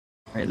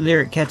Alright,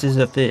 Lyric catches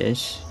a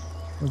fish.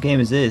 What game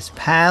is this?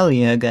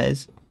 Palia,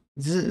 guys.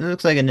 It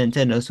looks like a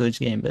Nintendo Switch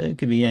game, but it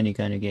could be any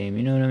kind of game,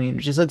 you know what I mean?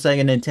 It just looks like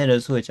a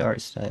Nintendo Switch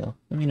art style.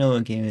 Let me know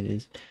what game it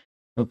is.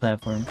 What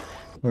platform.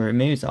 Or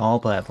maybe it's all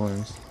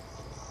platforms.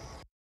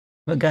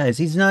 But guys,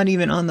 he's not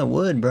even on the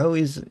wood, bro.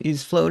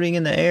 He's floating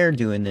in the air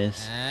doing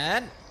this.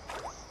 And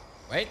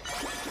wait.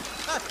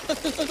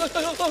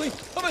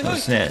 Oh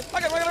snap.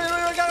 I got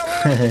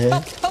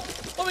help, help.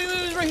 Oh my God,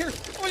 he's right here.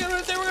 Oh my God,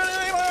 we're gonna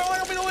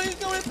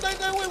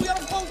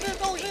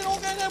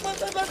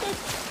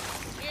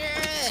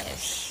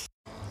yes.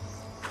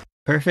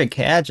 Perfect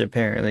catch,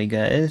 apparently,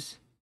 guys.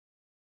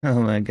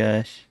 Oh my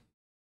gosh.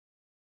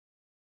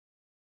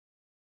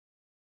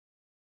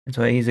 That's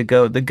why he's a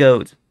goat. The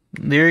goat.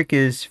 Lyric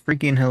is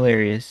freaking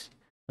hilarious.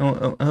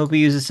 I hope he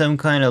uses some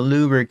kind of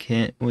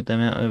lubricant with the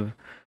amount of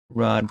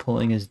rod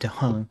pulling his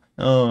dong.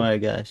 Oh my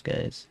gosh,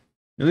 guys.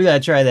 We gotta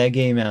try that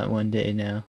game out one day now.